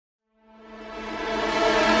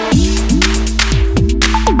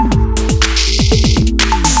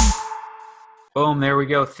Boom, there we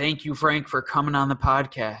go. Thank you, Frank, for coming on the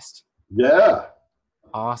podcast. Yeah.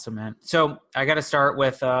 Awesome, man. So I got to start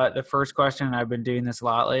with the first question. I've been doing this a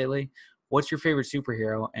lot lately. What's your favorite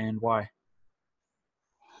superhero and why?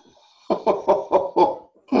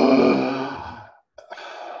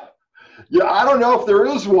 Yeah, I don't know if there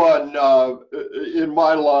is one in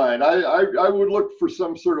my line. I would look for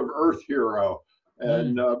some sort of Earth hero,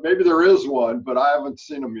 and Hmm. maybe there is one, but I haven't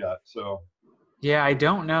seen them yet. So, Yeah, I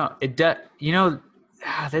don't know.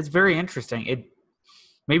 That's very interesting. It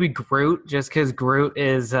maybe Groot, just because Groot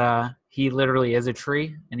is he literally is a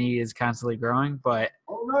tree and he is constantly growing. But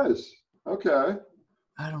oh, nice. Okay.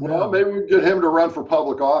 I don't Well, know. maybe we can get him to run for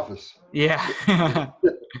public office. Yeah.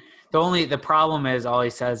 The problem is all he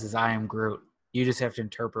says is "I am Groot." You just have to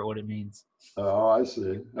interpret what it means. Oh, I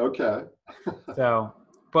see. Okay. So,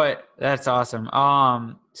 but that's awesome.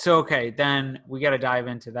 So okay, then we got to dive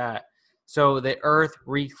into that. So the Earth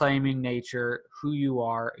reclaiming nature, who you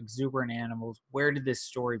are, exuberant animals. Where did this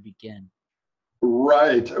story begin?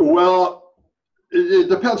 Right. Well, it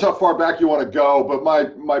depends how far back you want to go, but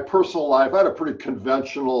my personal life, I had a pretty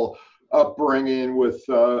conventional upbringing with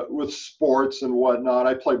sports and whatnot.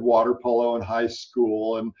 I played water polo in high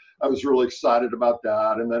school, and I was really excited about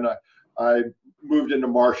that. And then I moved into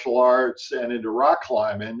martial arts and into rock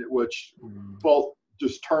climbing, which Hmm. both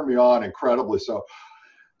just turned me on incredibly.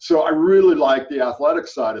 So I really like the athletic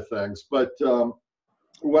side of things. But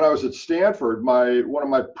when I was at Stanford, my one of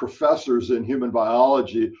my professors in human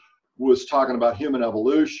biology was talking about human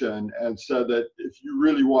evolution and said that if you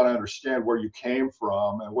really want to understand where you came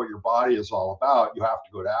from and what your body is all about, you have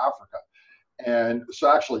to go to Africa. And so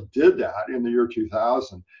I actually did that in the year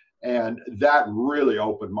 2000. And that really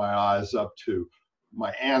opened my eyes up to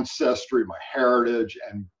my ancestry, my heritage,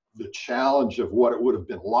 and the challenge of what it would have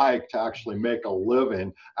been like to actually make a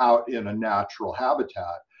living out in a natural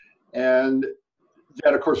habitat. And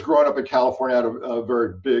then, of course, growing up in California, I had a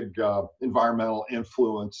very big environmental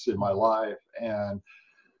influence in my life. And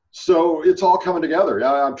so it's all coming together.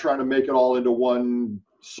 I'm trying to make it all into one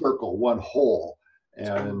circle, one whole.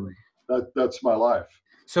 Totally. And that's my life.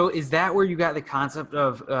 So is that where you got the concept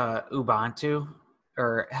of Ubuntu,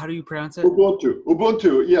 or how do you pronounce it?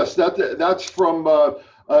 Ubuntu. Yes, that's from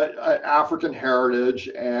African heritage,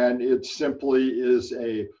 and it simply is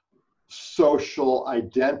a social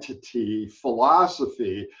identity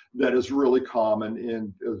philosophy that is really common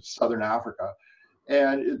in Southern Africa.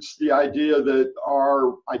 And it's the idea that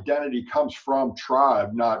our identity comes from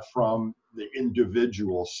tribe, not from the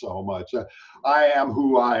individual so much. I am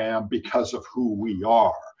who I am because of who we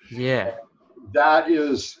are. Yeah.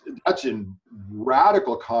 That's in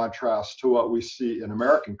radical contrast to what we see in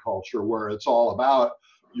American culture, where it's all about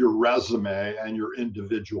your resume and your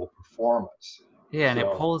individual performance. Yeah, and it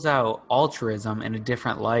So, pulls out altruism in a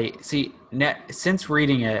different light. See, since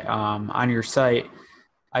reading it on your site,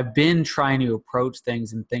 I've been trying to approach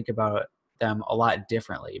things and think about them a lot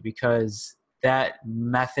differently because that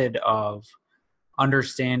method of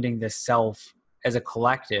understanding the self as a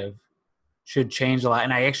collective should change a lot.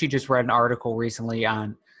 And I actually just read an article recently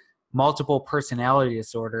on multiple personality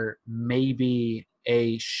disorder may be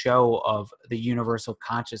a show of the universal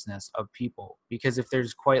consciousness of people. Because if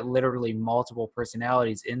there's quite literally multiple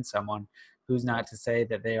personalities in someone, who's not to say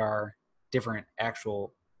that they are different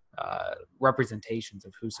actual representations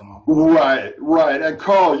of who someone was? right, right. And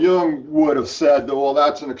Carl Jung would have said that, well,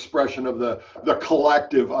 that's an expression of the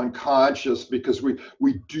collective unconscious because we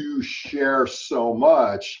do share so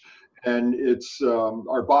much. And it's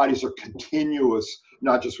our bodies are continuous,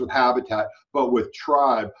 not just with habitat, but with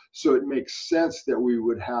tribe. So it makes sense that we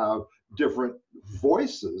would have different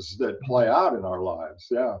voices that play out in our lives.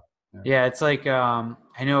 Yeah. Yeah. Yeah, it's like I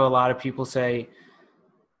know a lot of people say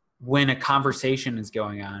when a conversation is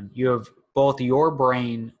going on, you have both your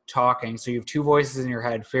brain talking, so you have two voices in your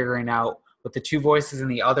head figuring out what the two voices in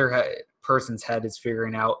the other person's head is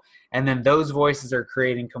figuring out, and then those voices are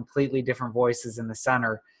creating completely different voices in the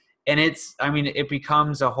center. And it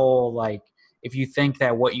becomes a whole, like, if you think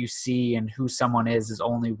that what you see and who someone is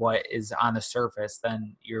only what is on the surface,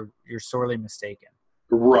 then you're sorely mistaken.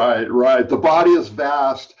 Right, right. The body is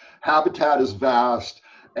vast, habitat is vast,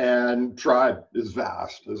 and tribe is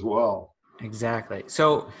vast as well. Exactly.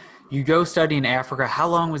 So you go study in Africa. How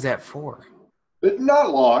long was that for?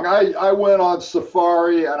 Not long. I went on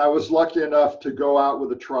safari and I was lucky enough to go out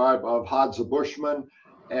with a tribe of Hadza Bushmen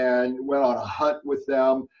and went on a hunt with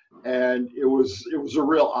them. And it was a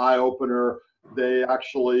real eye opener. They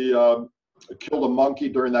actually killed a monkey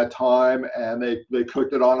during that time and they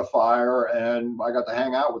cooked it on a fire and I got to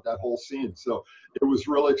hang out with that whole scene. So it was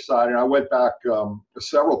really exciting. I went back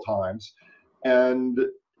several times and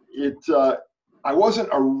it I wasn't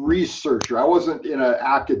a researcher. I wasn't in an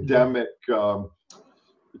academic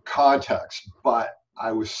context, but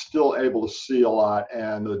I was still able to see a lot,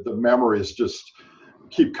 and the memories just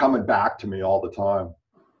keep coming back to me all the time.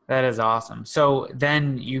 That is awesome. So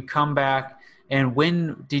then you come back, and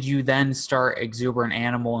when did you then start Exuberant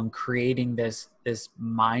Animal and creating this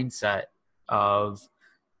mindset of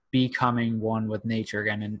becoming one with nature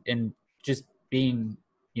again, and just being,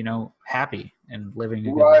 happy and living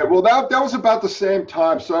a good Right. life? Well, that was about the same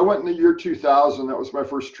time. So I went in the year 2000. That was my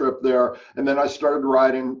first trip there, and then I started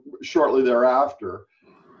writing shortly thereafter.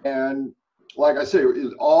 And like I say,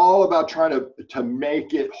 it's all about trying to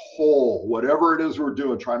make it whole. Whatever it is we're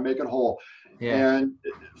doing, try and make it whole. Yeah. And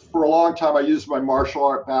for a long time, I used my martial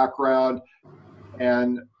art background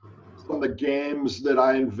and some of the games that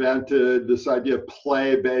I invented, this idea of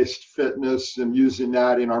play-based fitness and using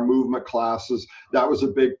that in our movement classes, that was a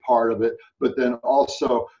big part of it. But then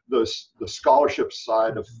also the scholarship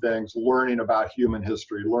side of things, learning about human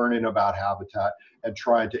history, learning about habitat, and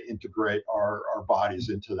trying to integrate our bodies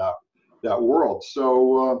into that world.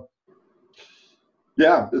 So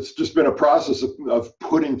yeah, it's just been a process of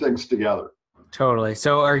putting things together. Totally.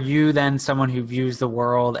 So are you then someone who views the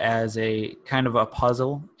world as a kind of a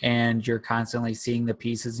puzzle, and you're constantly seeing the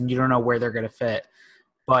pieces and you don't know where they're going to fit,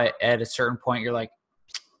 but at a certain point you're like,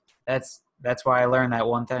 that's why I learned that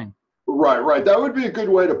one thing. Right. That would be a good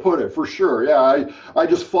way to put it, for sure. Yeah, I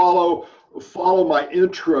just follow my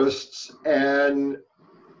interests and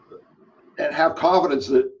have confidence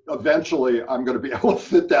that eventually I'm going to be able to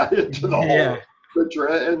fit that into the whole Yeah. picture,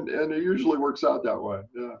 and it usually works out that way.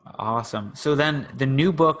 Yeah. Awesome. So then the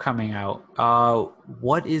new book coming out,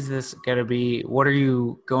 what is this going to be? What are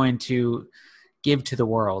you going to give to the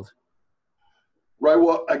world? Right.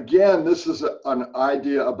 Well, again, this is an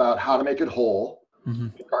idea about how to make it whole, Hmm.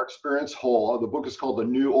 make our experience whole. The book is called The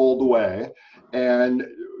New Old Way. And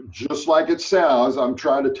just like it sounds, I'm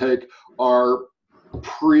trying to take our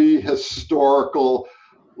prehistorical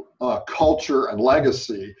culture and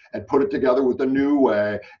legacy and put it together with the new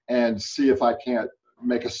way and see if I can't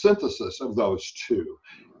make a synthesis of those two.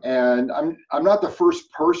 And I'm not the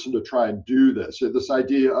first person to try and do this. This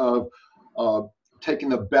idea of taking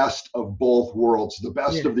the best of both worlds, the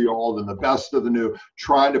best Yeah. of the old and the best of the new,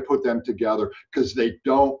 trying to put them together because they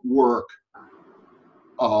don't work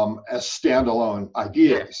as standalone Yeah.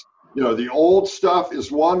 ideas. The old stuff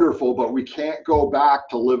is wonderful, but we can't go back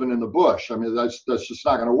to living in the bush. I mean, that's just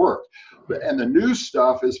not going to work. And the new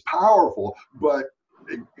stuff is powerful, but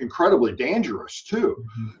incredibly dangerous too.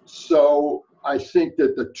 Mhm. So I think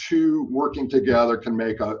that the two working together can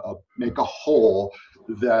make a whole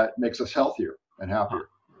that makes us healthier and happier.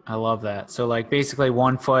 I love that. So like basically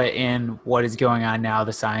one foot in what is going on now,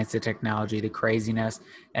 the science, the technology, the craziness,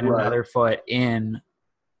 and Right. another foot in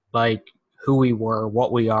like who we were,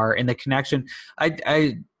 what we are, and the connection.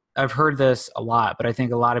 I've heard this a lot, but I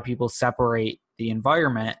think a lot of people separate the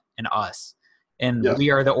environment and us, and Yes. we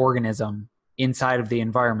are the organism inside of the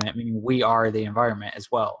environment. Meaning we are the environment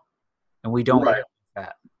as well, and we don't Right. realize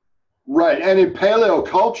that. Right. And in paleo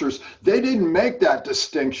cultures, they didn't make that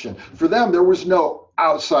distinction. For them, there was no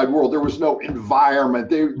outside world, there was no environment.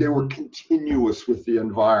 They were Mhm. continuous with the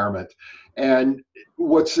environment. And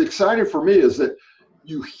what's exciting for me is that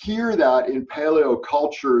you hear that in paleo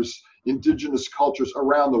cultures, indigenous cultures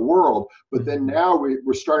around the world, but then Mhm. now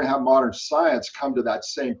we're starting to have modern science come to that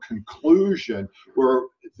same conclusion where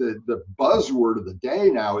the buzzword of the day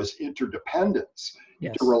now is interdependence,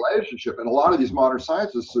 Yes. interrelationship. And a lot of these modern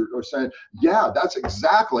scientists are saying, yeah, that's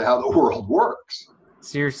exactly how the world works.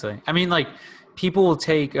 Seriously. I mean, like people will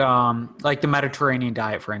take like the Mediterranean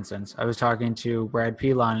diet, for instance. I was talking to Brad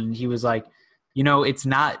Pilon and he was like, it's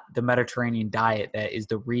not the Mediterranean diet that is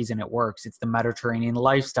the reason it works. It's the Mediterranean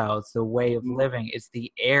lifestyle. It's the way of living. It's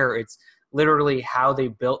the air. It's literally how they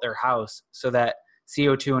built their house so that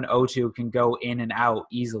CO2 and O2 can go in and out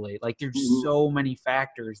easily. Like there's Mhm. so many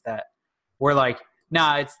factors that we're like,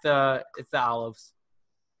 nah, it's the olives.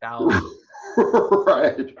 The olives.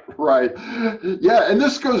 Right. Yeah, and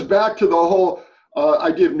this goes back to the whole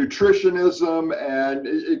idea of nutritionism, and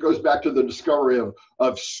it goes back to the discovery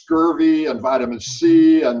of scurvy and vitamin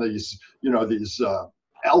C and these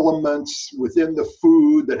elements within the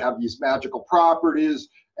food that have these magical properties.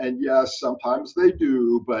 And yes, sometimes they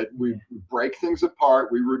do, but we break things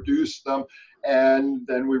apart, we reduce them, and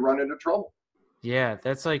then we run into trouble. Yeah,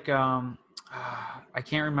 that's like I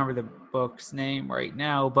can't remember the book's name right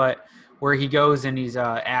now, but where he goes and he's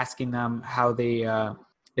asking them how they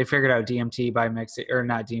figured out DMT by mixing, or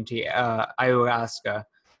not DMT, ayahuasca,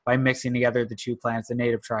 by mixing together the two plants, the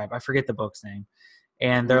native tribe. I forget the book's name.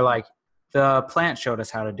 And they're like, the plant showed us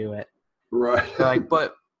how to do it. Right. They're like,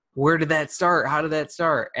 but where did that start? How did that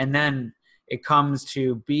start? And then it comes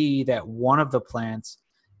to be that one of the plants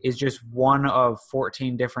is just one of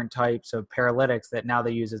 14 different types of paralytics that now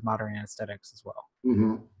they use as modern anesthetics as well.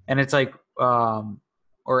 Hmm. And it's like,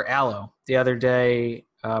 or aloe. The other day,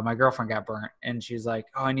 my girlfriend got burnt and she's like,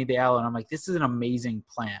 oh, I need the aloe. And I'm like, this is an amazing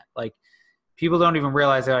plant. Like, people don't even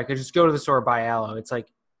realize that I could just go to the store, buy aloe. It's like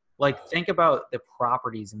think about the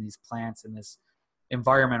properties in these plants and this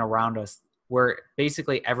environment around us where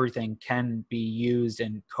basically everything can be used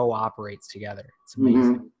and cooperates together. It's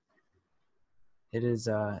amazing. Hmm. It is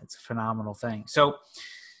it's a phenomenal thing. So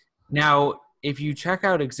now if you check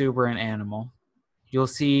out Exuberant Animal, you'll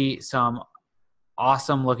see some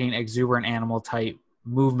awesome looking exuberant animal type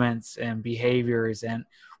movements and behaviors. And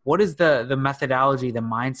what is the methodology, the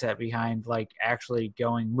mindset behind like actually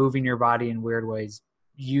moving your body in weird ways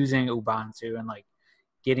using Ubuntu and like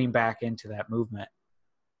getting back into that movement?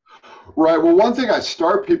 Right. Well, one thing I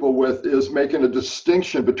start people with is making a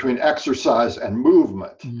distinction between exercise and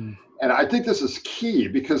movement. Mm. And I think this is key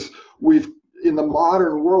because in the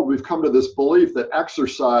modern world, we've come to this belief that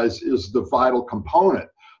exercise is the vital component.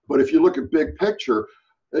 But if you look at big picture,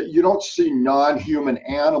 you don't see non-human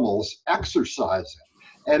animals exercising.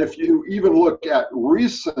 And if you even look at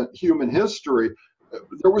recent human history,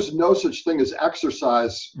 there was no such thing as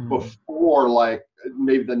exercise before, like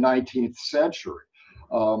maybe the 19th century.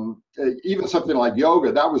 Even something like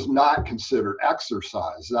yoga, that was not considered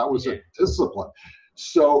exercise. That was a discipline.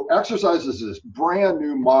 So exercise is this brand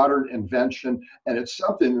new modern invention, and it's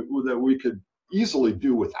something that we could easily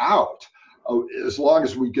do without, as long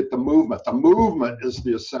as we get the movement. The movement is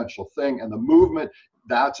the essential thing, and the movement,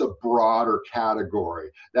 that's a broader category.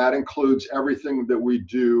 That includes everything that we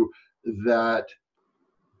do that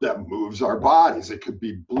moves our bodies. It could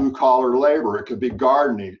be blue collar labor, it could be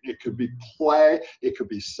gardening, it could be play, it could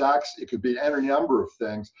be sex, it could be any number of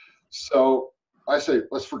things. So I say,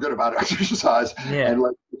 let's forget about exercise and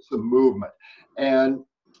let's get some movement. And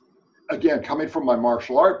again, coming from my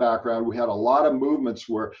martial art background, we had a lot of movements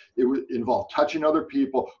where it would involve touching other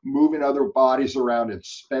people, moving other bodies around in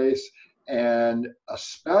space, and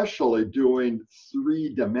especially doing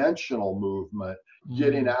three-dimensional movement,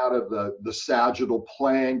 getting out of the sagittal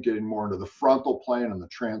plane, getting more into the frontal plane and the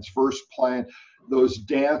transverse plane. Those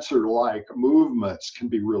dancer-like movements can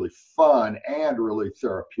be really fun and really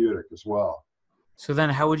therapeutic as well. So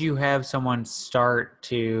then how would you have someone start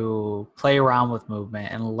to play around with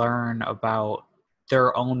movement and learn about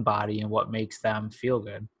their own body and what makes them feel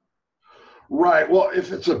good? Right. Well,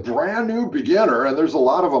 if it's a brand new beginner, and there's a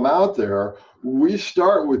lot of them out there, we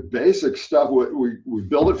start with basic stuff. We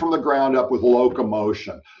build it from the ground up with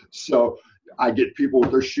locomotion. So I get people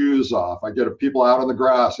with their shoes off. I get people out on the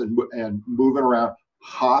grass and moving around,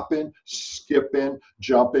 hopping, skipping,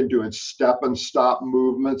 jumping, doing step and stop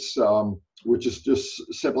movements, which is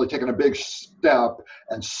just simply taking a big step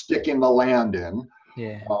and sticking the land in.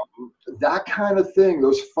 Yeah. That kind of thing,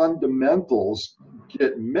 those fundamentals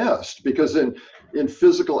get missed because in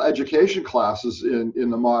physical education classes in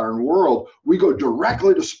the modern world, we go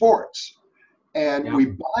directly to sports and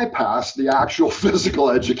we bypass the actual physical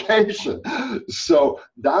education. So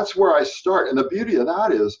that's where I start. And the beauty of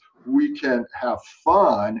that is we can have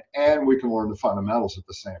fun and we can learn the fundamentals at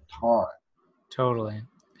the same time. Totally.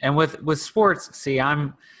 And with sports, see,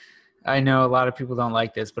 I know a lot of people don't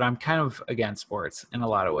like this, but I'm kind of against sports in a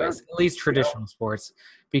lot of ways, at least traditional sports,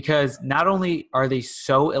 because not only are they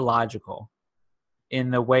so illogical in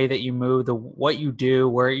the way that you move, what you do,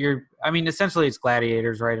 essentially it's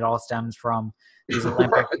gladiators, right? It all stems from these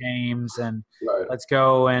Olympic games and let's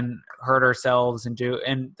go and hurt ourselves and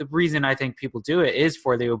the reason I think people do it is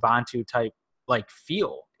for the Ubuntu type like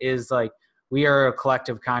feel is like we are a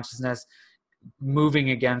collective consciousness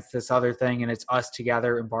moving against this other thing and it's us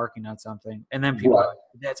together embarking on something. And then people are like,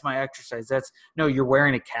 that's my exercise. No, you're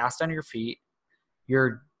wearing a cast on your feet.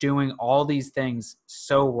 You're doing all these things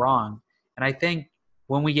so wrong. And I think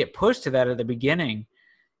when we get pushed to that at the beginning,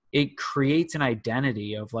 it creates an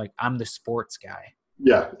identity of like, I'm the sports guy.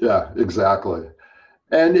 Yeah, exactly.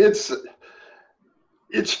 And it's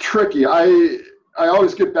tricky. I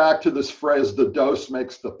always get back to this phrase, the dose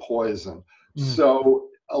makes the poison. So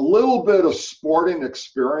a little bit of sporting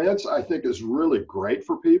experience, I think, is really great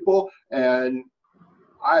for people. And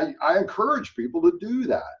I encourage people to do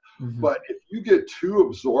that. But if you get too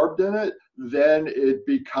absorbed in it, then it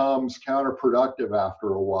becomes counterproductive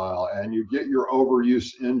after a while. And you get your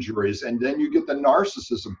overuse injuries. And then you get the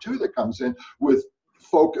narcissism, too, that comes in with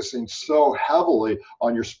focusing so heavily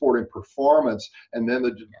on your sporting performance. And then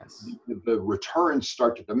the returns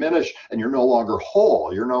start to diminish and you're no longer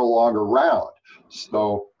whole. You're no longer round.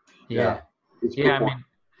 So Yeah, Yeah. it's Yeah. I performance. mean,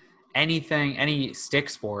 anything, any stick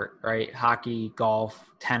sport, right? Hockey,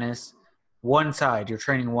 golf, tennis, one side, you're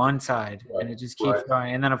training one side Right, and it just keeps right.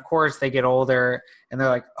 going. And then of course they get older and they're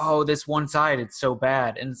like, oh, this one side, it's so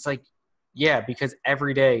bad. And it's like, yeah, because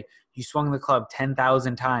every day you swung the club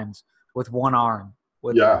 10,000 times with one arm,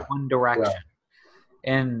 with Yeah, one yeah, direction.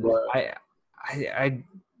 And right. I,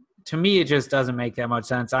 to me, it just doesn't make that much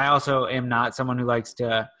sense. I also am not someone who likes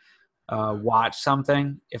to watch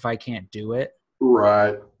something if I can't do it.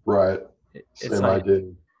 Right, right. It's Same like,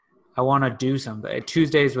 idea. I want to do something.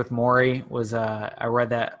 Tuesdays with Maury was I read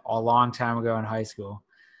that a long time ago in high school.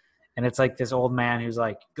 And it's like this old man who's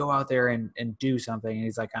like, go out there and do something. And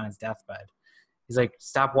he's like on his deathbed. He's like,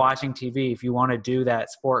 stop watching TV. If you want to do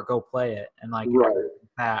that sport, go play it. And like Right.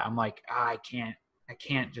 that, I'm like, I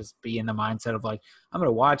can't just be in the mindset of like, I'm going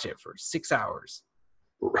to watch it for 6 hours.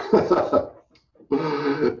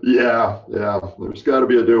 Yeah, yeah. There's got to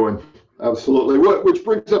be a doing. Absolutely. Which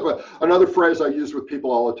brings up another phrase I use with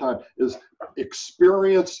people all the time is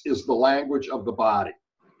experience is the language of the body.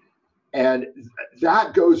 And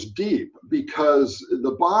that goes deep because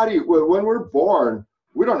the body, when we're born,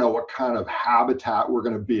 we don't know what kind of habitat we're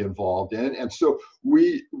going to be involved in. And so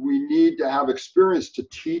we need to have experience to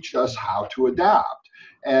teach us how to adapt.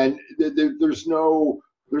 And there's no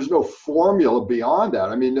formula beyond that.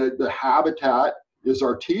 I mean, the habitat is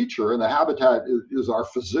our teacher and the habitat is our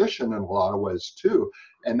physician in a lot of ways too.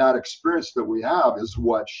 And that experience that we have is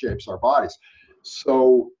what shapes our bodies.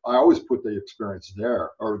 So I always put the experience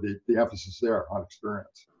there, or the emphasis there on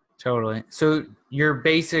experience. Totally. So your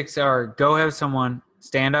basics are go have someone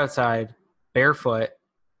stand outside barefoot,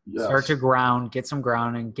 start to Yes, ground, get some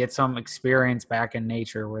grounding, get some experience back in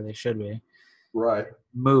nature where they should be. right.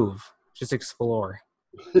 Move, just explore.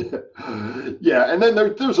 Yeah, and then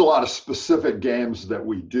there's a lot of specific games that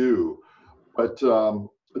we do, but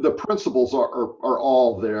the principles are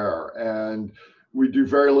all there, and we do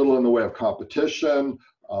very little in the way of competition.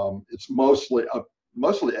 It's mostly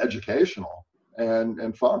educational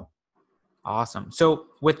and fun. Awesome. So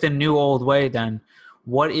with the new old way then,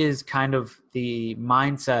 what is kind of the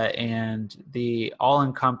mindset and the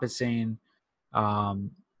all-encompassing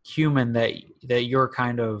human that you're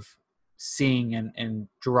kind of seeing and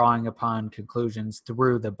drawing upon conclusions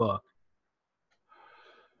through the book?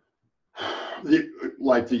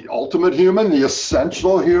 Like the ultimate human, the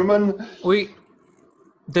essential human.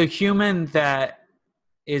 The human that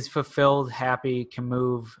is fulfilled, happy, can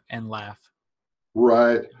move and laugh,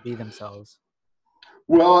 Right. be themselves.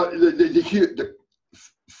 Well,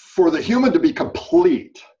 for the human to be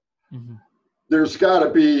complete, Mm-hmm. there's got to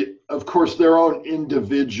be, of course, their own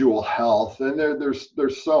individual health, and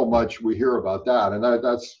there's so much we hear about that, and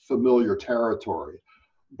that's familiar territory.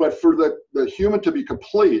 But for the human to be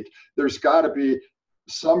complete, there's got to be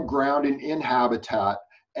some grounding in habitat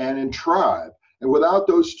and in tribe, and without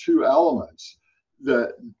those two elements,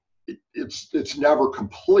 it's never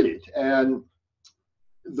complete. And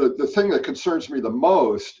the thing that concerns me the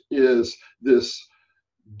most is this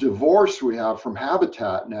divorce we have from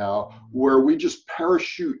habitat now, where we just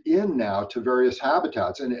parachute in now to various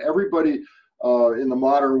habitats, and everybody in the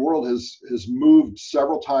modern world has moved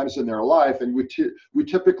several times in their life, and we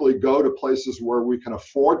typically go to places where we can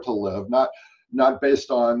afford to live, not based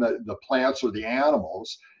on the plants or the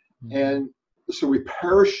animals. Mm-hmm. And so we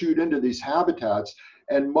parachute into these habitats,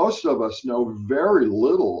 and most of us know very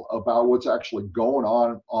little about what's actually going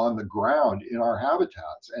on the ground in our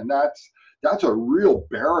habitats, and that's a real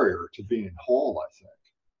barrier to being whole, I think.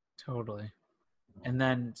 Totally. And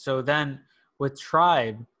then with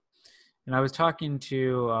tribe, and I was talking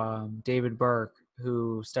to David Burke,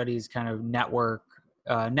 who studies kind of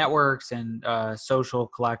networks and social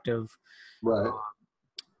collective. Right.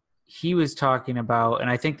 He was talking about, and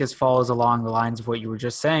I think this follows along the lines of what you were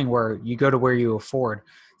just saying, where you go to where you afford.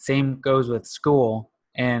 Same goes with school,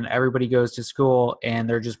 and everybody goes to school and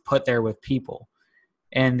they're just put there with people.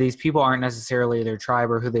 And these people aren't necessarily their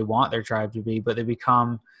tribe or who they want their tribe to be, but they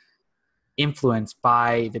become influenced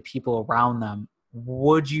by the people around them.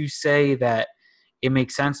 Would you say that it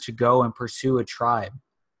makes sense to go and pursue a tribe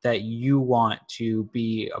that you want to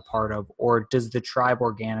be a part of, or does the tribe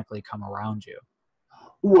organically come around you?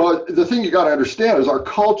 Well, the thing you got to understand is our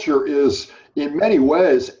culture is in many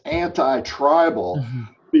ways anti-tribal, Mm-hmm.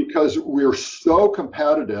 because we're so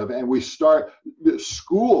competitive, and the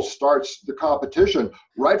school starts the competition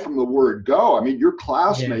right from the word go. I mean, your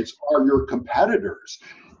classmates are your competitors,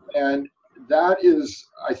 and that is,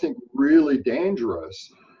 I think, really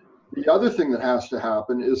dangerous. The other thing that has to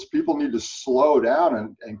happen is people need to slow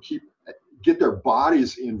down and keep get their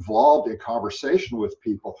bodies involved in conversation with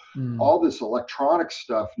people. All this electronic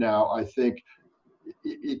stuff now, I think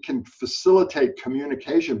it can facilitate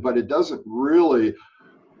communication, but it doesn't really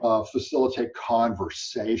facilitate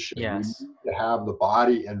conversation. Yes. You need to have the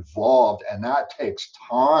body involved, and that takes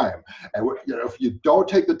time. And if you don't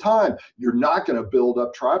take the time, you're not going to build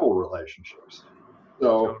up tribal relationships.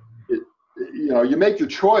 So you make your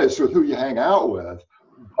choice with who you hang out with,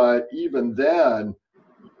 but even then,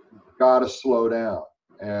 you've got to slow down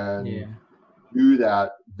and do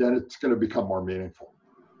that. Then it's going to become more meaningful.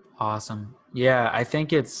 Awesome. Yeah, I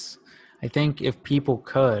think if people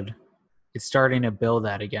could, it's starting to build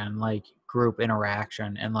that again, like group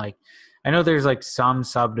interaction. And like, I know there's like some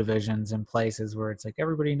subdivisions in places where it's like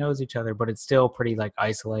everybody knows each other, but it's still pretty like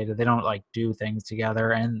isolated. They don't like do things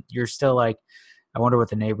together. And you're still like, I wonder what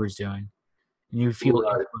the neighbor's doing. And you feel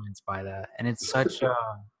influenced by that. And it's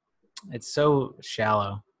it's so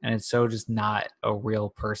shallow, and it's so just not a real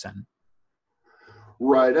person.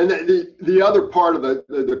 Right. And the other part of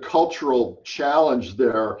the cultural challenge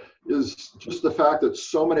there is just the fact that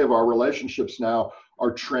so many of our relationships now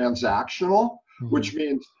are transactional, which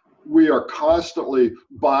means we are constantly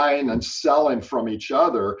buying and selling from each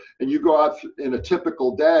other. And you go out in a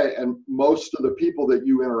typical day, and most of the people that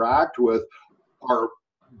you interact with are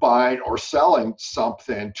buying or selling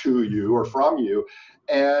something to you or from you.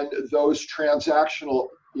 And those transactional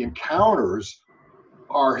encounters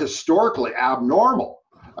are historically abnormal.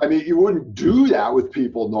 I mean, you wouldn't do that with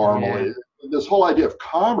people normally. Yeah. This whole idea of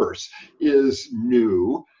commerce is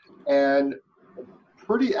new and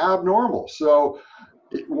pretty abnormal. So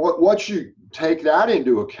once you take that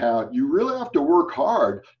into account, you really have to work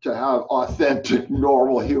hard to have authentic,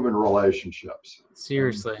 normal human relationships.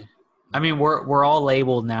 Seriously. I mean, we're all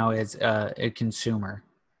labeled now as a consumer.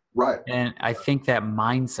 Right. And I think that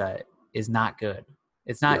mindset is not good.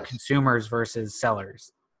 It's not consumers versus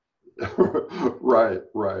sellers. Right.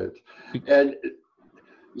 And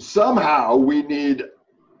somehow we need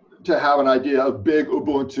to have an idea of big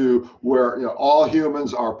Ubuntu where all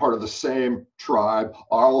humans are part of the same tribe.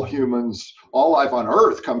 All life on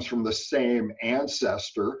Earth comes from the same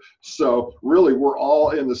ancestor. So really, we're all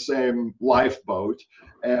in the same lifeboat.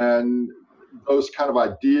 And those kind of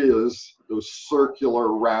ideas, those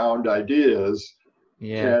circular round ideas,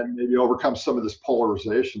 can maybe overcome some of this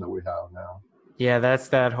polarization that we have now. Yeah, that's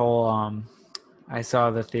that whole I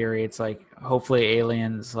saw the theory. It's like, hopefully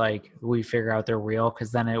aliens, like, we figure out they're real,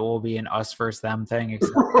 because then it will be an us versus them thing,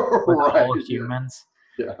 except for all humans.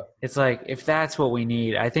 Yeah. It's like, if that's what we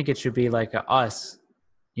need, I think it should be like a us,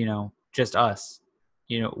 just us,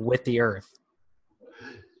 with the earth.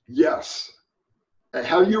 Yes.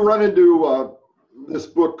 Have you run into this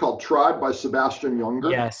book called Tribe by Sebastian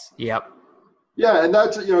Junger? Yes. Yep. Yeah, and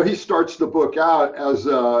that's, he starts the book out as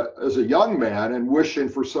a young man and wishing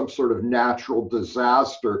for some sort of natural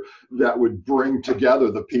disaster that would bring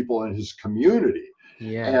together the people in his community.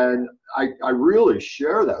 Yeah. And I really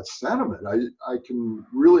share that sentiment. I can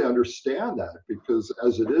really understand that, because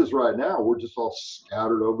as it is right now, we're just all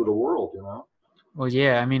scattered over the world, Well,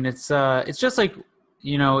 yeah, I mean, it's just like,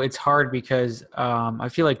 it's hard because I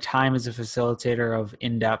feel like time is a facilitator of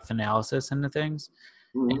in-depth analysis into things.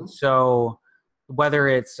 Mm-hmm. And so whether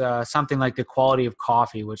it's something like the quality of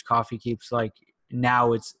coffee, which coffee keeps, like,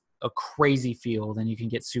 now it's a crazy field and you can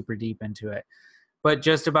get super deep into it. But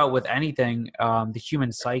just about with anything, the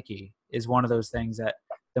human psyche is one of those things that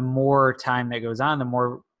the more time that goes on, the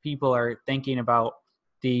more people are thinking about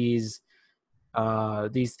these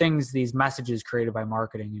things, these messages created by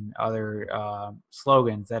marketing and other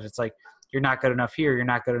slogans, that it's like, you're not good enough here, you're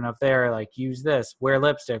not good enough there, like, use this, wear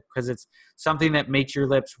lipstick, because it's something that makes your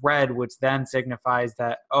lips red, which then signifies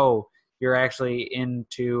that, oh, you're actually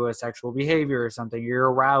into a sexual behavior or something, you're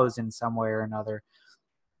aroused in some way or another.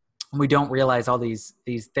 We don't realize all these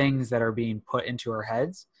things that are being put into our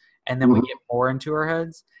heads, and then we get more into our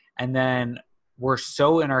heads, and then we're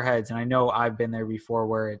so in our heads. And I know I've been there before,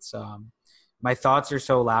 where it's my thoughts are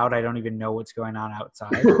so loud I don't even know what's going on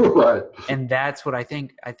outside. Right. And that's what I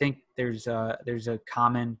think there's a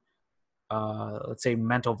common let's say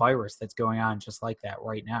mental virus that's going on just like that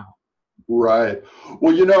right now. Right.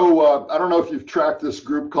 Well, I don't know if you've tracked this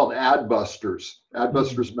group called Adbusters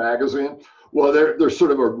magazine. Well, they're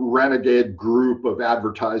sort of a renegade group of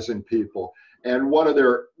advertising people, and one of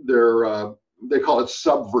their they call it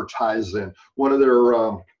subvertising. One of their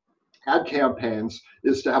ad campaigns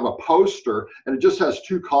is to have a poster, and it just has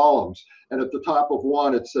 2 columns. And at the top of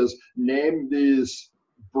one, it says, name these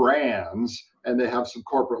brands, and they have some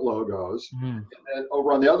corporate logos. And then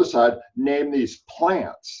over on the other side, name these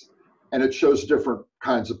plants, and it shows different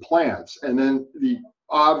kinds of plants. And then the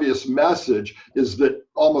obvious message is that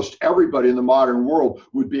almost everybody in the modern world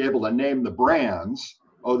would be able to name the brands.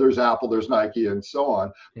 Oh, there's Apple, there's Nike, and so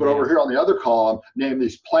on. But over here on the other column, name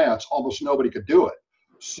these plants, almost nobody could do it.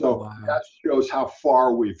 So that shows how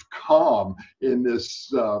far we've come in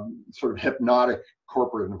this sort of hypnotic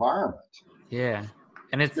corporate environment. Yeah.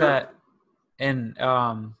 And it's that, and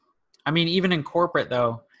I mean, even in corporate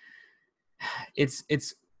though, it's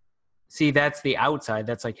see, that's the outside.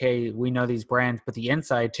 That's like, hey, we know these brands, but the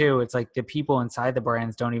inside too, it's like the people inside the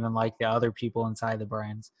brands don't even like the other people inside the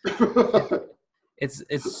brands.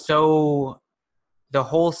 It's so, the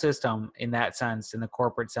whole system in that sense, in the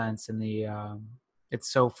corporate sense, in the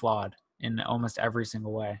it's so flawed in almost every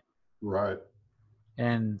single way. Right.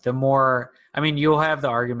 And the more, I mean, you'll have the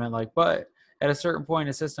argument like, but at a certain point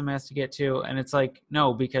a system has to get to, and it's like,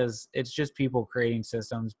 no, because it's just people creating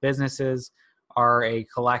systems. Businesses are a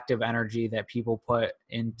collective energy that people put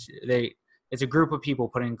into, it's a group of people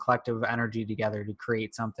putting collective energy together to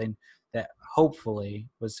create something that hopefully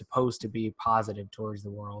was supposed to be positive towards the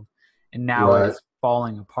world. And now it's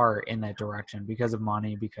falling apart in that direction because of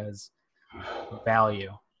money, because of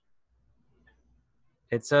value.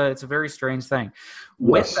 It's a very strange thing.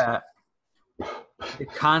 With that, the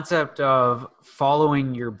concept of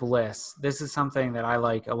following your bliss, this is something that I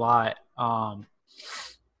like a lot.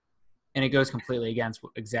 And it goes completely against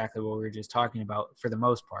exactly what we were just talking about for the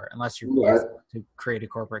most part, unless you're to create a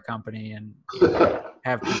corporate company and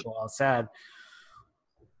have people all sad.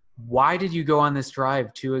 Why did you go on this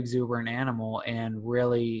drive to Exuberant Animal and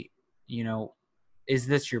really, is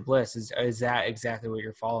this your bliss? Is that exactly what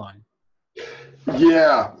you're following?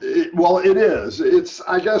 Yeah, well, it is. It's,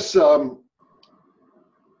 I guess,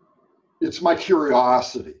 it's my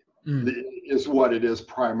curiosity is what it is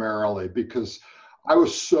primarily, because I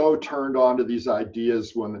was so turned on to these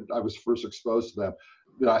ideas when I was first exposed to them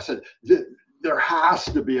that I said, there has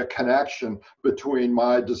to be a connection between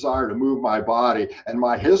my desire to move my body and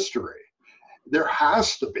my history. There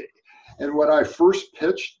has to be. And when I first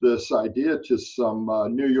pitched this idea to some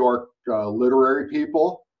New York literary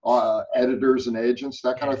people, editors and agents,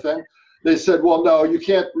 that kind of thing, they said, well, no, you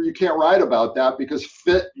can't write about that because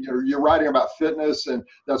you're writing about fitness, and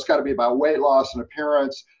that's got to be about weight loss and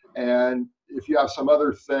appearance. And if you have some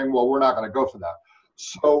other thing, well, we're not going to go for that.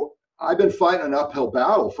 So I've been fighting an uphill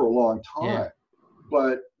battle for a long time,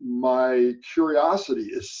 but my curiosity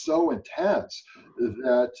is so intense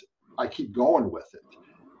that I keep going with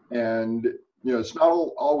it. And, it's not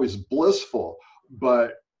always blissful,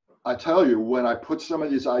 but I tell you, when I put some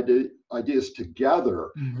of these ideas together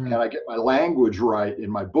and I get my language right in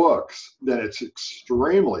my books, then it's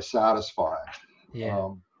extremely satisfying.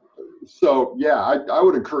 So I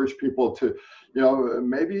would encourage people to,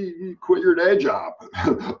 maybe quit your day job,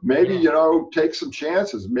 maybe, take some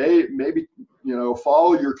chances, maybe,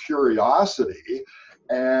 follow your curiosity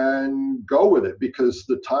and go with it, because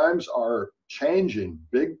the times are changing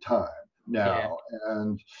big time now.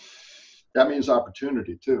 And that means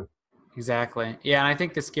opportunity too. Exactly. Yeah, and I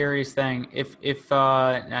think the scariest thing, if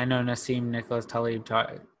I know Nassim Nicholas Taleb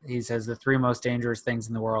he says the three most dangerous things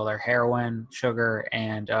in the world are heroin, sugar,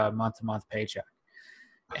 and month-to-month paycheck.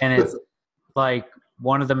 And it's like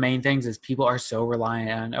one of the main things is people are so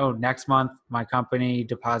reliant on, next month my company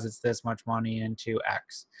deposits this much money into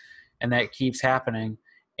X, and that keeps happening.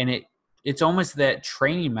 And it's almost that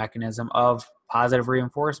training mechanism of positive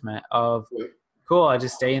reinforcement of, cool, I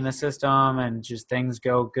just stay in the system and just things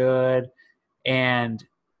go good. And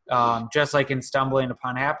just like in Stumbling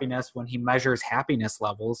Upon Happiness, when he measures happiness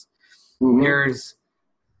levels,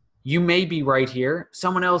 you may be right here,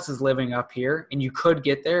 someone else is living up here, and you could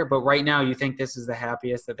get there, but right now you think this is the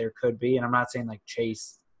happiest that there could be. And I'm not saying like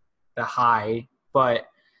chase the high, but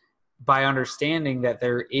by understanding that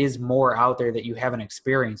there is more out there that you haven't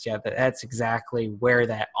experienced yet, that's exactly where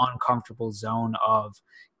that uncomfortable zone of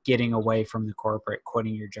getting away from the corporate,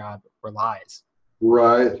 quitting your job relies.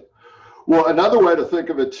 Right. Well, another way to think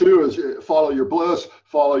of it too is follow your bliss,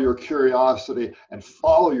 follow your curiosity, and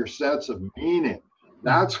follow your sense of meaning.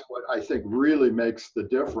 That's what I think really makes the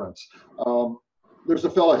difference. There's a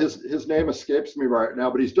fellow, his name escapes me right now,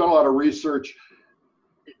 but he's done a lot of research,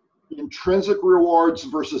 intrinsic rewards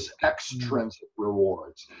versus extrinsic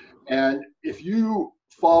rewards. And if you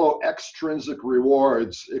follow extrinsic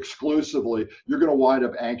rewards exclusively, you're going to wind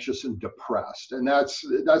up anxious and depressed. And that's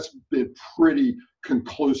been pretty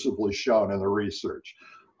conclusively shown in the research.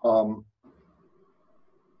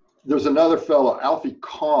 There's another fellow, Alfie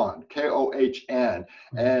Kohn, Kohn,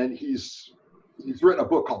 and he's he's written a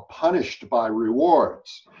book called Punished by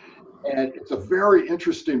Rewards. And it's a very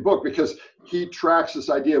interesting book because he tracks this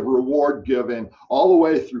idea of reward giving all the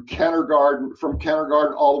way through kindergarten, from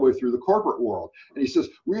kindergarten all the way through the corporate world. And he says,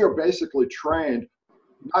 we are basically trained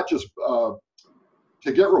not just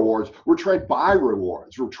to get rewards, we're trained by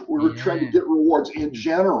rewards. We're trained to get rewards in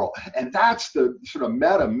general. And that's the sort of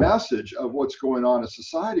meta message of what's going on in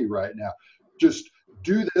society right now. Just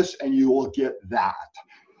do this and you will get that.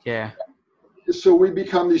 Yeah. So we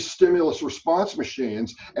become these stimulus response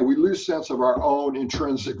machines and we lose sense of our own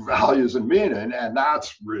intrinsic values and meaning, and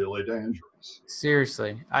that's really dangerous.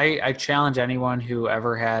 Seriously. I challenge anyone who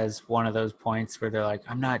ever has one of those points where they're like,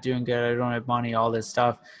 I'm not doing good, I don't have money, all this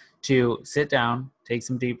stuff, to sit down, take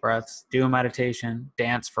some deep breaths, do a meditation,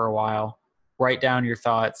 dance for a while, write down your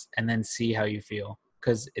thoughts, and then see how you feel,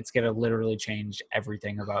 because it's going to literally change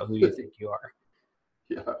everything about who you think you are.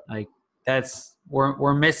 Yeah. Like, that's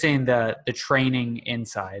we're missing the training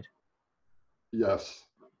inside. Yes.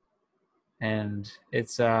 And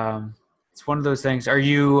it's one of those things. Are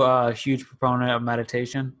you a huge proponent of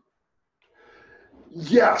meditation?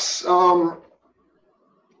 Yes.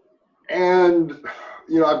 And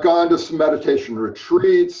I've gone to some meditation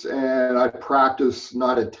retreats and I practice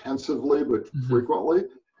not intensively but frequently.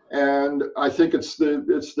 And I think it's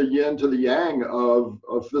the yin to the yang of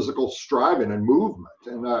physical striving and movement.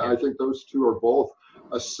 And I think those two are both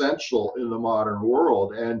essential in the modern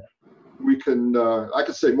world. And we can, I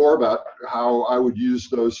could say more about how I would use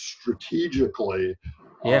those strategically.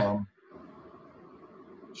 Yeah.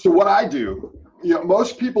 So what I do,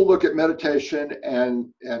 most people look at meditation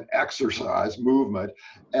and exercise, movement,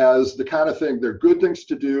 as the kind of thing, they're good things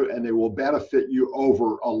to do and they will benefit you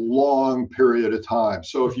over a long period of time.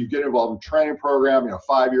 So if you get involved in a training program,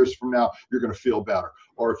 5 years from now, you're going to feel better.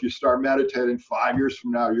 Or if you start meditating 5 years from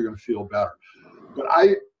now, you're going to feel better. But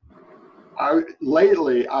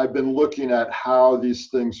lately, I've been looking at how these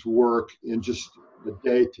things work in just the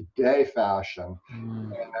day-to-day fashion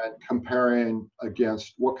and comparing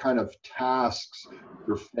against what kind of tasks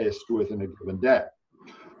you're faced with in a given day.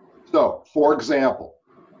 So, for example,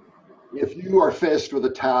 if you are faced with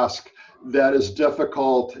a task that is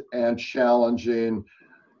difficult and challenging,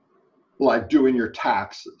 like doing your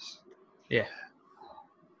taxes,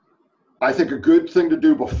 I think a good thing to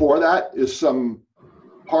do before that is some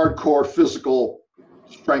hardcore physical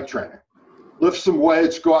strength training. Lift some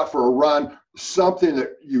weights, go out for a run, something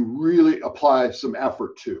that you really apply some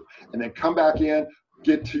effort to, and then come back in,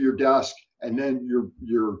 get to your desk, and then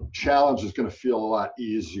your challenge is going to feel a lot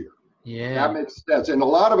easier. Yeah, that makes sense. And a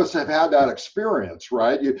lot of us have had that experience,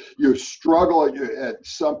 right? You struggle at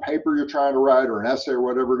some paper you're trying to write or an essay or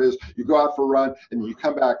whatever it is. You go out for a run, and you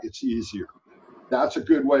come back, it's easier. That's a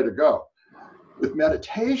good way to go. With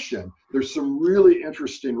meditation, there's some really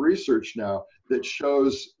interesting research now that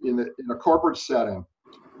shows in a corporate setting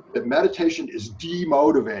that meditation is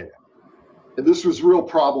demotivating. And this was real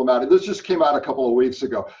problematic. This just came out a couple of weeks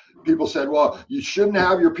ago. People said, well, you shouldn't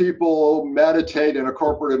have your people meditate in a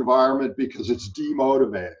corporate environment because it's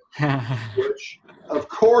demotivating. Which, of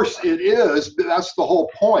course it is, but that's the whole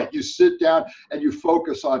point. You sit down and you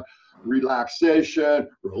focus on relaxation,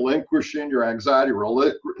 relinquishing your anxiety,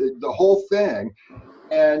 the whole thing.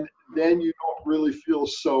 And then you don't really feel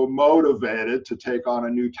so motivated to take on a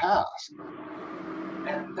new task.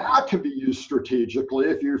 And that can be used strategically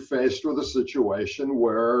if you're faced with a situation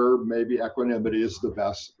where maybe equanimity is the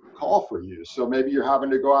best call for you. So maybe you're having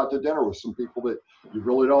to go out to dinner with some people that you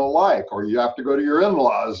really don't like, or you have to go to your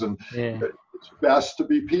in-laws, and it's best to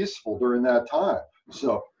be peaceful during that time.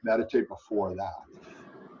 So meditate before that.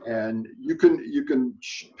 And you can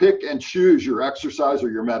pick and choose your exercise or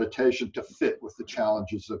your meditation to fit with the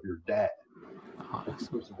challenges of your day.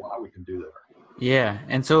 There's a lot we can do there. Yeah.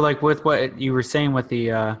 And so like with what you were saying with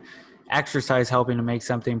the exercise helping to make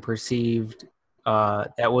something perceived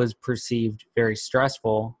that was perceived very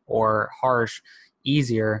stressful or harsh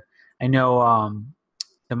easier. I know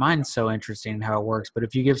the mind's so interesting in how it works, but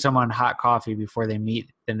if you give someone hot coffee before they meet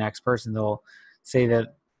the next person, they'll say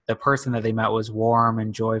that the person that they met was warm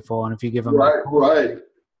and joyful. And if you give them right.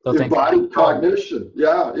 Embodied cognition.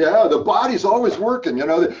 Yeah. The body's always working.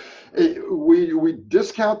 We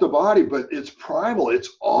discount the body, but it's primal.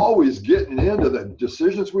 It's always getting into the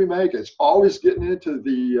decisions we make. It's always getting into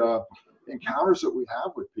the encounters that we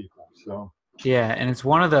have with people. So yeah, and it's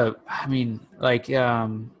one of the.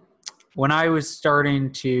 When I was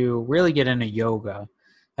starting to really get into yoga,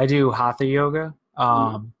 I do hatha yoga.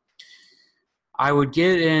 I would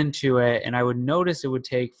get into it and I would notice it would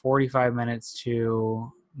take 45 minutes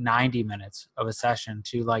to 90 minutes of a session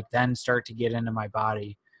to then start to get into my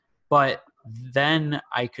body. But then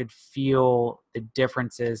I could feel the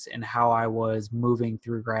differences in how I was moving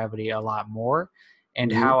through gravity a lot more,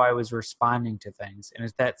 and Hmm. how I was responding to things. And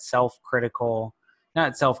it's that self-critical,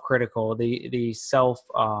 not self-critical, the self,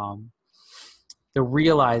 the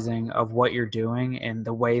realizing of what you're doing and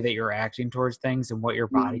the way that you're acting towards things and what your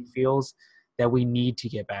body feels, that we need to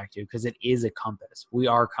get back to, because it is a compass. We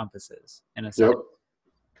are compasses in a sense. Yep.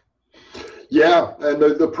 Yeah, and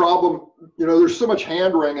the problem, there's so much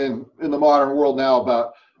hand wringing in the modern world now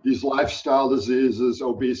about these lifestyle diseases,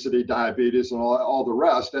 obesity, diabetes, and all the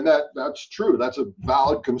rest, and that's true. That's a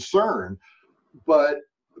valid concern, but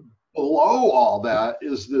below all that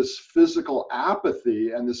is this physical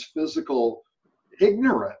apathy and this physical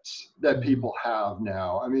ignorance that people have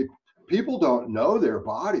now. I mean, people don't know their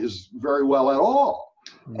bodies very well at all,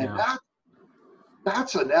 and No.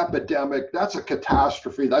 that's an epidemic, that's a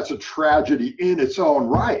catastrophe, that's a tragedy in its own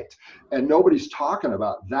right. And nobody's talking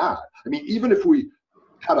about that. I mean, even if we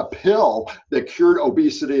had a pill that cured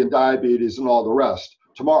obesity and diabetes and all the rest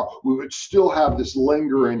tomorrow, we would still have this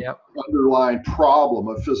lingering underlying problem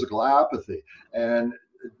of physical apathy. And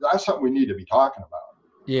that's something we need to be talking about.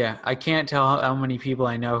 Yeah, I can't tell how many people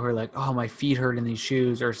I know who are like, "Oh, my feet hurt in these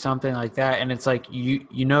shoes," or something like that. And it's like,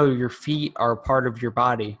 your feet are part of your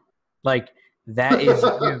body. Like, that is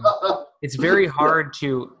you. It's very hard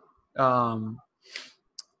to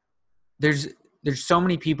there's so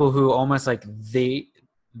many people who almost like they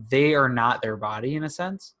are not their body in a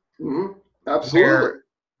sense. Mm-hmm. Absolutely.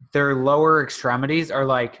 Their lower extremities are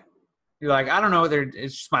like, you're like, I don't know,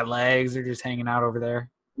 it's just my legs, they're just hanging out over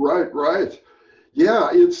there. Right. Yeah,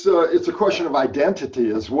 it's a question of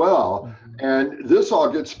identity as well. And this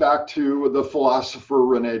all gets back to the philosopher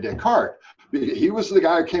Rene Descartes. He was the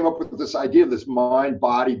guy who came up with this idea of this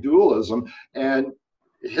mind-body dualism. And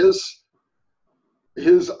his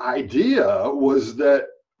idea was that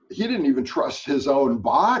he didn't even trust his own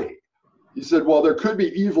body. He said, well, there could be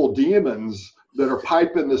evil demons that are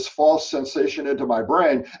piping this false sensation into my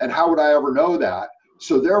brain. And how would I ever know that?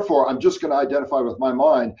 So therefore, I'm just going to identify with my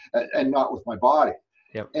mind and not with my body.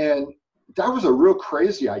 Yep. And that was a real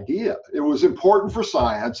crazy idea. It was important for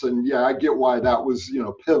science. And yeah, I get why that was,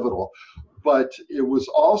 pivotal. But it was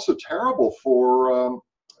also terrible for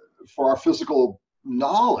our physical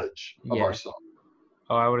knowledge of ourselves.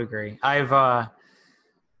 Oh, I would agree. I've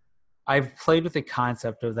played with the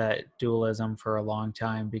concept of that dualism for a long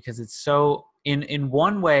time, because it's so, in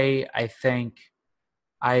one way, I think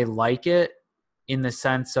I like it, in the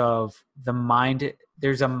sense of the mind.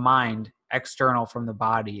 There's a mind external from the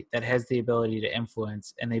body that has the ability to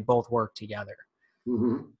influence, and they both work together.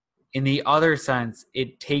 Mm-hmm. In the other sense,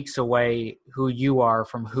 it takes away who you are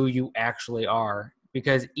from who you actually are,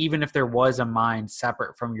 because even if there was a mind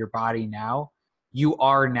separate from your body now, you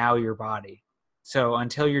are now your body. So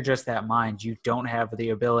until you're just that mind, you don't have the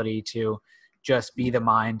ability to just be the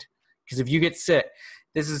mind. Because if you get sick,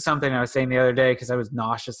 this is something I was saying the other day, because I was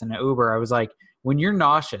nauseous in an Uber. I was like, when you're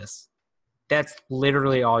nauseous, that's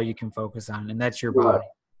literally all you can focus on, and that's your body.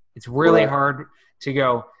 It's really hard to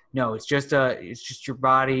go, no, it's just your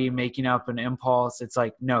body making up an impulse. It's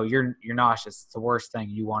like, no, you're nauseous. It's the worst thing.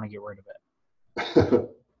 You want to get rid of it.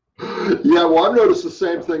 Yeah, well, I've noticed the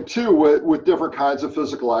same thing too with different kinds of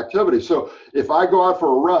physical activity. So if I go out for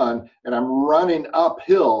a run and I'm running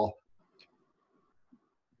uphill,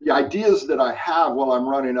 the ideas that I have while I'm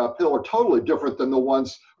running uphill are totally different than the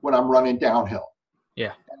ones when I'm running downhill.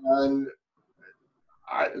 Yeah. And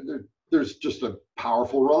there's just a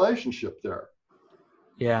powerful relationship there.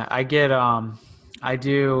 Yeah,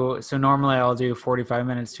 so normally I'll do 45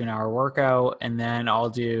 minutes to an hour workout, and then I'll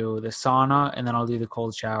do the sauna, and then I'll do the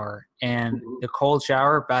cold shower. And the cold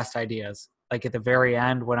shower, best ideas. Like at the very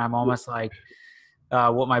end, when I'm almost like,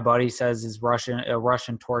 what my buddy says is a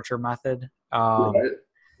Russian torture method.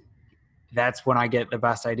 That's when I get the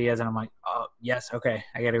best ideas, and I'm like, oh yes, okay,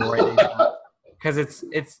 I got to write these down. Because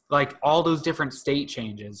it's like all those different state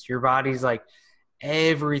changes. Your body's like,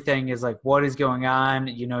 everything is like, what is going on?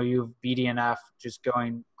 You have BDNF just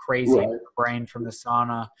going crazy in your brain from the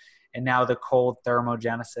sauna. And now the cold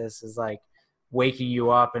thermogenesis is like waking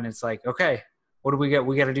you up, and it's like, okay, what do we get?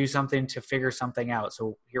 We got to do something to figure something out.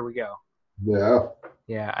 So here we go.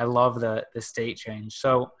 Yeah. I love the state change.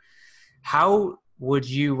 So how would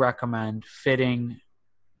you recommend fitting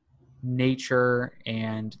nature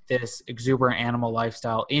and this exuberant animal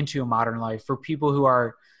lifestyle into a modern life for people who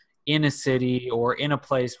are in a city or in a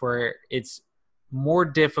place where it's more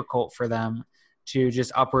difficult for them to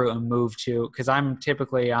just uproot and move to? Because I'm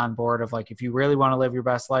typically on board of like, if you really want to live your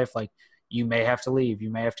best life, like, you may have to leave,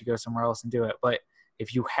 you may have to go somewhere else and do it. But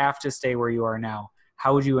if you have to stay where you are now,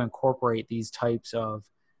 how would you incorporate these types of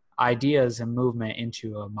ideas and movement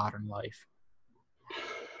into a modern life?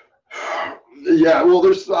 Yeah, well,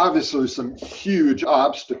 there's obviously some huge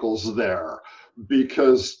obstacles there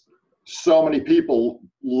because so many people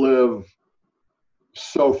live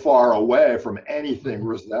so far away from anything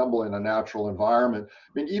resembling a natural environment.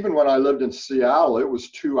 I mean, even when I lived in Seattle, it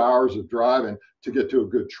was 2 hours of driving to get to a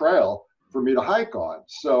good trail for me to hike on.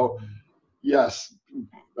 So, yes,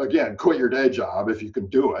 again, quit your day job if you can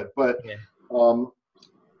do it. But Yeah.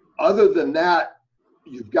 other than that,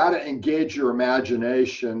 you've got to engage your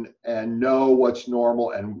imagination and know what's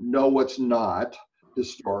normal and know what's not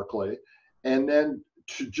historically, and then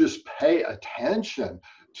to just pay attention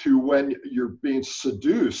to when you're being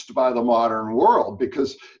seduced by the modern world,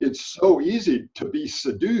 because it's so easy to be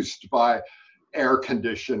seduced by air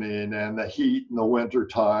conditioning and the heat in the winter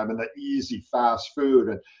time and the easy fast food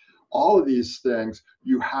and all of these things.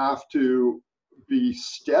 You have to be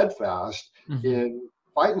steadfast in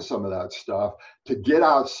fighting some of that stuff, to get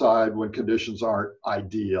outside when conditions aren't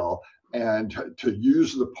ideal, and to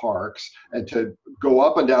use the parks and to go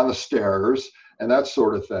up and down the stairs and that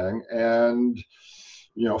sort of thing. And,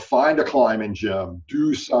 you know, find a climbing gym,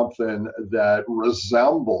 do something that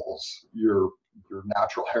resembles your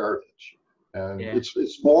natural heritage. And Yeah.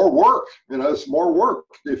 it's more work, you know, it's more work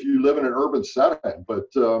if you live in an urban setting,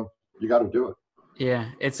 but you got to do it. Yeah.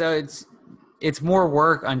 It's more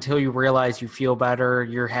work until you realize you feel better,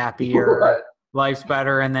 you're happier, Right. life's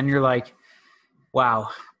better. And then you're like, wow,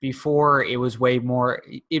 before it was way more,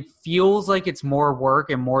 it feels like it's more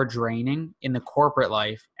work and more draining in the corporate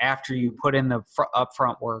life after you put in the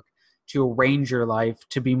upfront work to arrange your life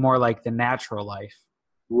to be more like the natural life.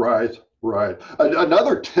 Right, right.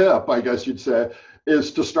 Another tip, I guess you'd say,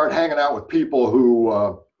 is to start hanging out with people who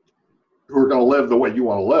are going to live the way you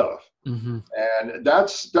want to live. Mm-hmm. And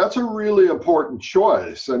that's a really important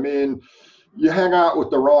choice. I mean, you hang out with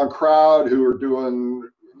the wrong crowd who are doing,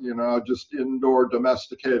 you know, just indoor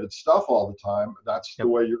domesticated stuff all the time. That's the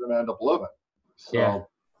way you're going to end up living. Yeah. So,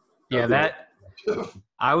 Yeah. that'd be That,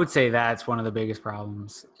 I would say that's one of the biggest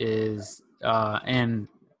problems is, the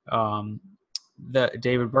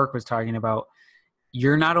David Burke was talking about,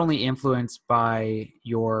 you're not only influenced by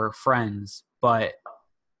your friends, but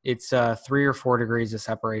it's 3 or 4 degrees of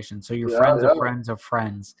separation. So your yeah, friends of yeah, friends of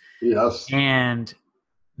friends. yes, And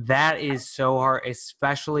that is so hard,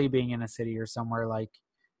 especially being in a city or somewhere like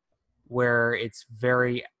where it's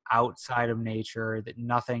very outside of nature, that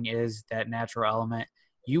nothing is that natural element.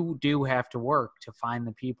 You do have to work to find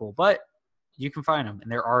the people, but you can find them,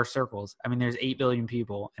 and there are circles. I mean, there's 8 billion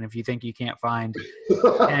people, and if you think you can't find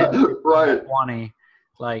 10, 15, right, 20,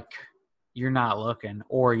 like, you're not looking,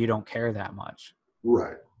 or you don't care that much.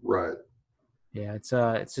 right, right. Yeah, it's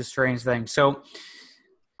a strange thing. So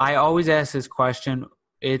I always ask this question.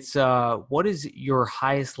 It's what is your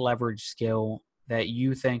highest leverage skill that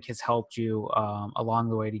you think has helped you along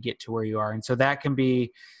the way to get to where you are? And so that can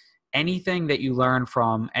be anything that you learn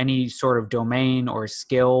from any sort of domain or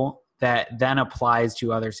skill that then applies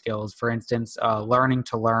to other skills. For instance, learning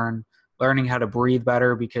to learn, learning how to breathe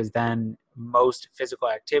better, because then most physical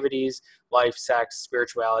activities, life, sex,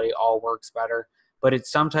 spirituality, all works better. But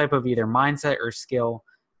it's some type of either mindset or skill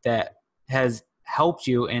that has helped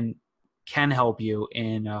you and can help you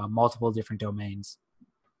in multiple different domains.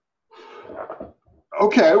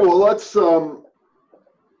 Okay, well, let's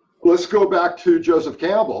go back to Joseph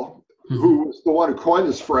Campbell, Mm-hmm. who was the one who coined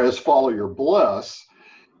this phrase, follow your bliss.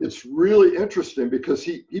 It's really interesting because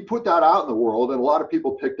he put that out in the world and a lot of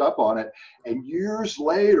people picked up on it. And years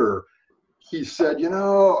later, he said, you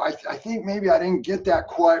know, I think maybe I didn't get that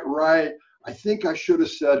quite right. I think I should have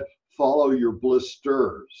said, follow your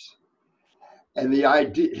blisters. And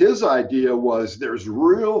his idea was there's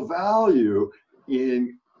real value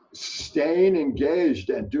in staying engaged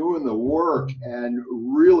and doing the work and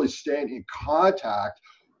really staying in contact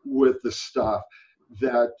with the stuff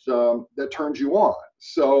that turns you on.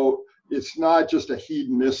 So it's not just a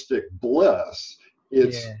hedonistic bliss. Yeah.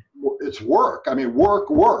 It's work. I mean, work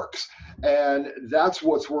works, and that's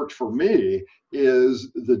what's worked for me. Is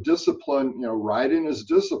the discipline. You know, writing is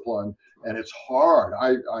discipline, and it's hard.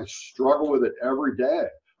 I struggle with it every day,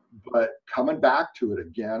 but coming back to it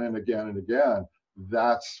again and again and again,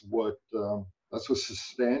 that's what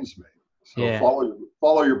sustains me. So Yeah.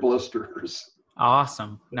 follow your blisters.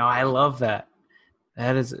 Awesome. No, I love that.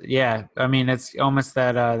 That is, yeah. I mean, it's almost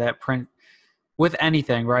that print with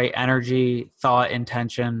anything, right? Energy, thought,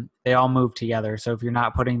 intention, they all move together. So if you're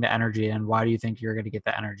not putting the energy in, why do you think you're going to get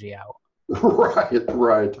the energy out? Right,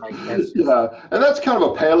 right. Like that's just Yeah, and that's kind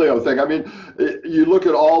of a paleo thing. I mean, you look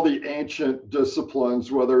at all the ancient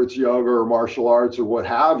disciplines, whether it's yoga or martial arts or what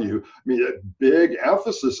have you. I mean, a big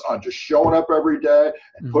emphasis on just showing up every day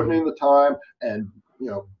and putting mhm. in the time and,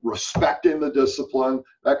 respecting the discipline,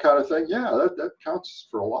 that kind of thing. Yeah, that counts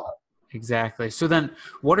for a lot. Exactly. So then,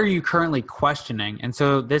 what are you currently questioning? And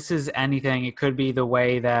so this is anything. It could be the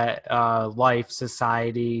way that life,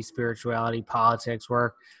 society, spirituality, politics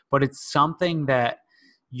work, but it's something that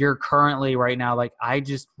you're currently right now. Like, I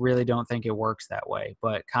just really don't think it works that way,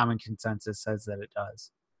 but common consensus says that it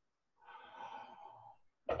does.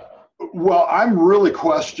 Well, I'm really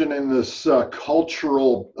questioning this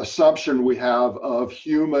cultural assumption we have of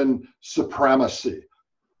human supremacy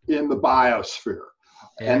in the biosphere.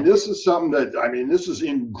 And Yeah. this is something that, I mean, this is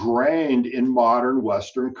ingrained in modern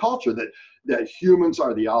Western culture, that humans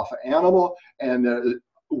are the alpha animal and that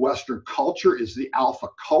Western culture is the alpha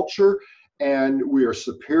culture, and we are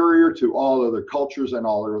superior to all other cultures and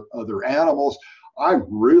all other animals. I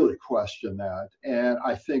really question that. And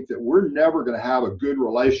I think that we're never going to have a good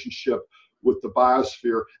relationship with the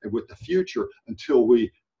biosphere and with the future until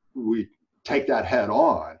we take that head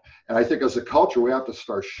on. And I think as a culture, we have to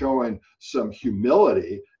start showing some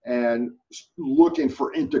humility and looking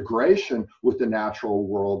for integration with the natural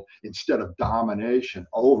world instead of domination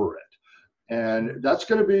over it. And that's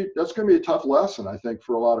going to be a tough lesson, I think,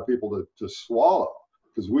 for a lot of people to swallow,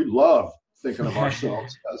 because we love thinking of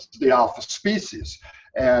ourselves as the alpha species.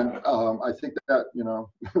 And I think that,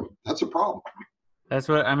 that's a problem. That's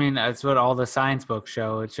what I mean. That's what all the science books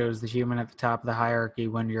show. It shows the human at the top of the hierarchy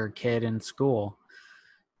when you're a kid in school.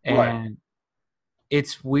 Right. And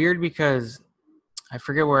it's weird because I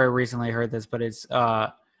forget where I recently heard this, but it's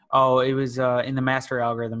it was in the master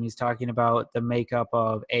algorithm. He's talking about the makeup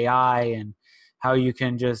of AI and how you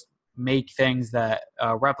can just make things that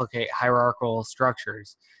replicate hierarchical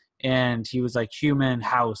structures. And he was like human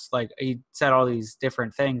house, like he said all these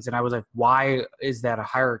different things, and I was like, why is that a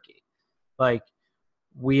hierarchy? Like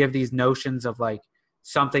we have these notions of like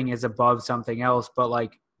something is above something else, but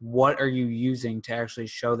like what are you using to actually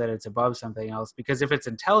show that it's above something else? Because if it's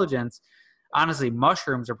intelligence, honestly,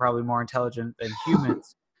 mushrooms are probably more intelligent than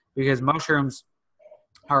humans because mushrooms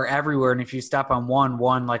are everywhere. And if you step on one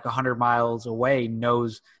like 100 miles away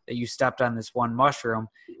knows that you stepped on this one mushroom,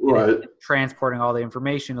 and it's Right. transporting all the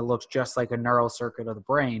information. It looks just like a neural circuit of the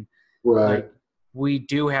brain. Right. Like we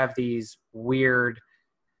do have these weird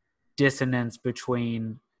dissonance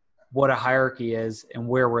between what a hierarchy is and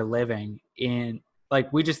where we're living in.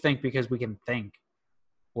 Like we just think because we can think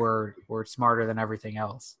we're smarter than everything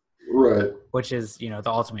else, Right. which is the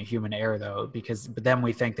ultimate human error though, because but then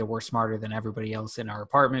we think that we're smarter than everybody else in our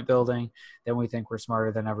apartment building, then we think we're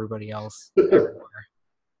smarter than everybody else everywhere.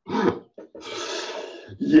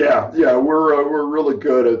 Yeah, we're really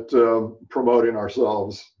good at promoting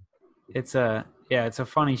ourselves. It's a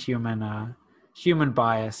funny human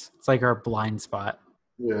bias. It's like our blind spot.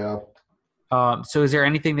 Yeah. So is there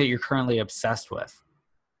anything that you're currently obsessed with?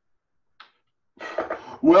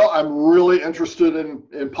 Well, I'm really interested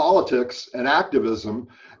in politics and activism,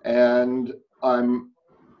 and I'm,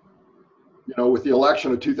 with the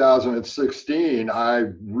election of 2016, I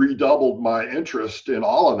redoubled my interest in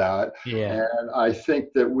all of that, Yeah. and I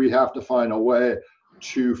think that we have to find a way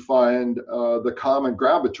to find the common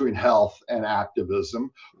ground between health and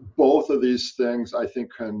activism. Both of these things, I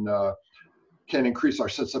think, can increase our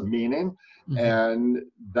sense of meaning. Mm-hmm. And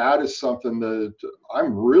that is something that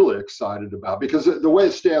I'm really excited about, because the way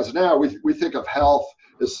it stands now, we think of health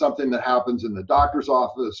as something that happens in the doctor's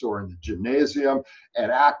office or in the gymnasium,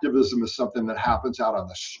 and activism is something that happens out on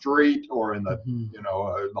the street or in the Mm-hmm.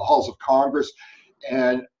 the halls of Congress.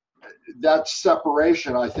 And that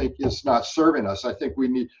separation, I think, is not serving us. I think we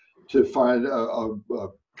need to find a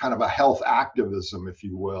kind of a health activism, if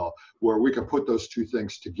you will, where we can put those two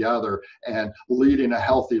things together, and leading a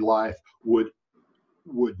healthy life would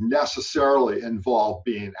necessarily involve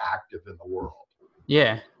being active in the world.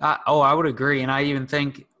 Yeah. I would agree. And I even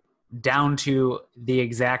think down to the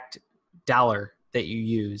exact dollar that you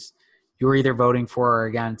use, you're either voting for or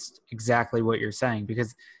against exactly what you're saying.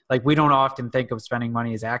 Because like we don't often think of spending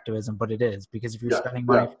money as activism, but it is. Because if you're Yeah, spending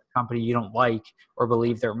money yeah. for a company you don't like or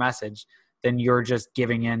believe their message, then you're just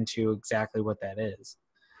giving in to exactly what that is.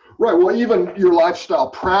 Right. Well, even your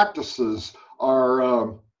lifestyle practices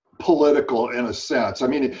are political in a sense. I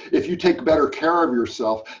mean, if you take better care of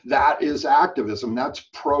yourself, that is activism. That's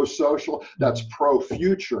pro-social. That's Mhm.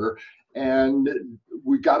 pro-future, and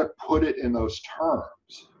we got to put it in those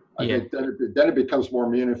terms. I Yeah. think then it becomes more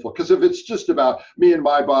meaningful. Because if it's just about me and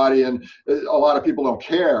my body, and a lot of people don't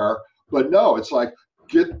care, but no, it's like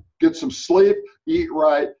get get some sleep, eat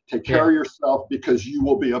right, take care Yeah. of yourself, because you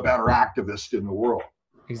will be a better activist in the world.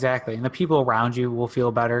 Exactly. And the people around you will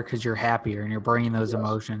feel better because you're happier and you're bringing those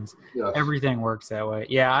emotions. Yes. Everything works that way.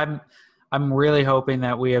 Yeah, I'm really hoping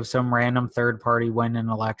that we have some random third party win an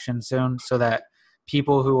election soon, so that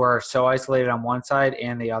people who are so isolated on one side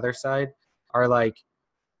and the other side are like,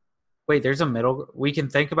 wait, there's a middle. We can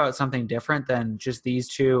think about something different than just these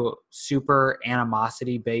two super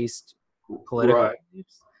animosity based political Right.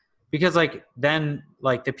 beliefs. Because like then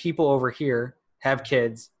like the people over here have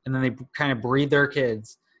kids and then they kind of breed their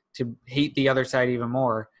kids to hate the other side even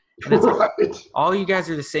more. And it's Right. all you guys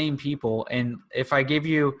are the same people. And if I give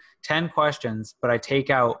you 10 questions, but I take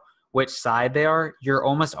out which side they are, you're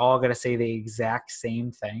almost all going to say the exact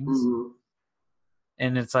same things. Mhm.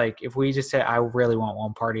 And it's like, if we just say, I really want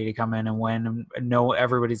one party to come in and win, and no,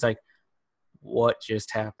 everybody's like, what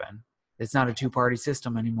just happened? It's not a two-party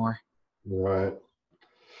system anymore. Right.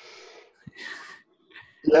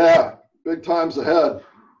 Yeah. Big times ahead.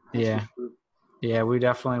 That's Yeah. for sure. Yeah, we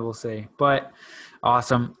definitely will see. But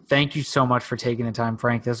awesome. Thank you so much for taking the time,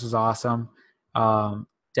 Frank. This was awesome.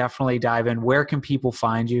 Definitely dive in. Where can people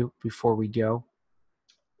find you before we go?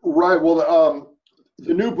 Right. Well,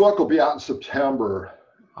 the new book will be out in September,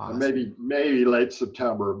 Awesome. maybe late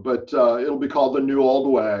September, but it'll be called The New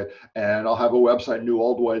Old Way, and I'll have a website,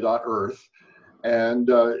 newoldway.earth. And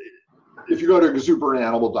if you go to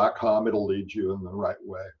exuberantanimal.com, it'll lead you in the right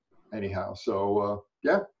way. Anyhow, so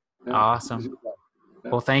yeah. Awesome.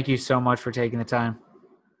 Yeah. Well, thank you so much for taking the time.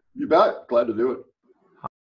 You bet. Glad to do it.